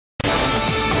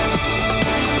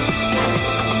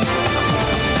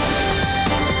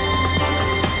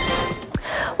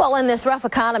Well, in this rough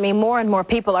economy, more and more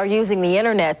people are using the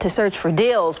internet to search for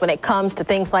deals when it comes to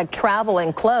things like travel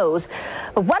and clothes.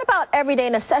 But what about everyday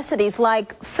necessities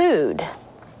like food?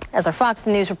 As our Fox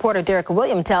News reporter Derica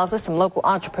Williams tells us, some local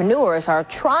entrepreneurs are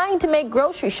trying to make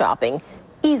grocery shopping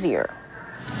easier.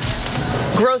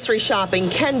 Grocery shopping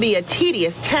can be a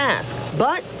tedious task,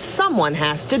 but someone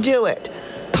has to do it.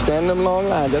 Stand in them long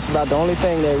lines, that's about the only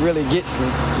thing that really gets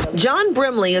me. John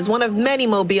Brimley is one of many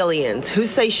Mobilians who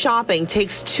say shopping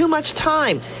takes too much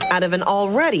time out of an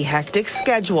already hectic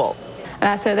schedule. And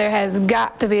I said there has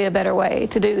got to be a better way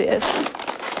to do this.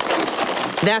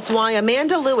 That's why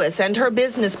Amanda Lewis and her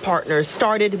business partners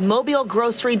started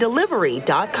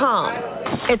MobileGroceryDelivery.com.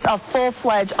 It's a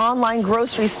full-fledged online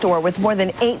grocery store with more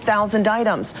than 8,000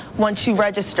 items. Once you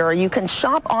register, you can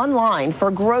shop online for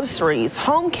groceries,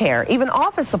 home care, even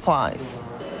office supplies.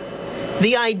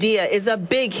 The idea is a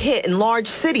big hit in large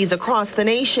cities across the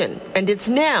nation, and it's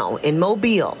now in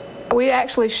Mobile. We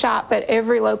actually shop at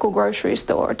every local grocery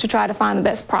store to try to find the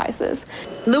best prices.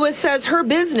 Lewis says her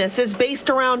business is based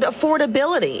around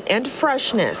affordability and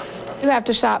freshness. You have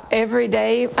to shop every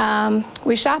day.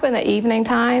 We shop in the evening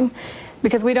time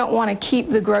because we don't want to keep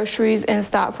the groceries in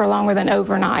stock for longer than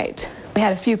overnight. We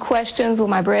had a few questions, will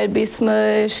my bread be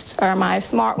smushed? Are my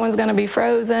smart ones going to be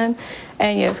frozen?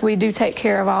 And yes, we do take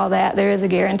care of all that. There is a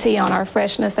guarantee on our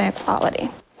freshness and quality.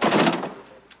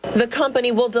 The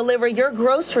company will deliver your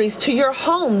groceries to your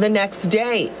home the next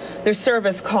day. Their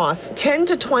service costs $10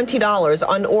 to $20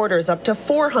 on orders up to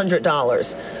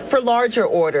 $400. For larger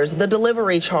orders, the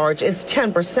delivery charge is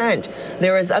 10%.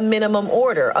 There is a minimum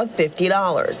order of $50.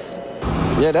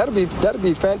 Yeah, that'd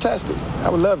be fantastic. I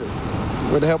would love it.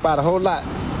 Would help out a whole lot.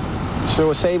 So it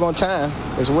would save on time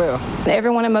as well.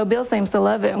 Everyone in Mobile seems to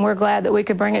love it, and we're glad that we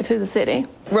could bring it to the city.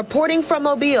 Reporting from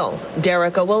Mobile,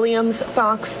 Derica Williams,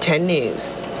 Fox 10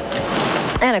 News.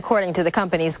 And according to the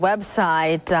company's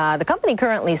website, the company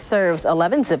currently serves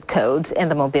 11 zip codes in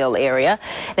the Mobile area.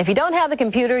 And if you don't have a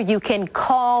computer, you can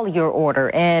call your order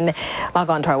in.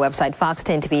 Log on to our website,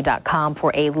 fox10tv.com,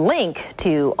 for a link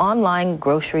to online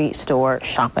grocery store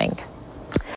shopping.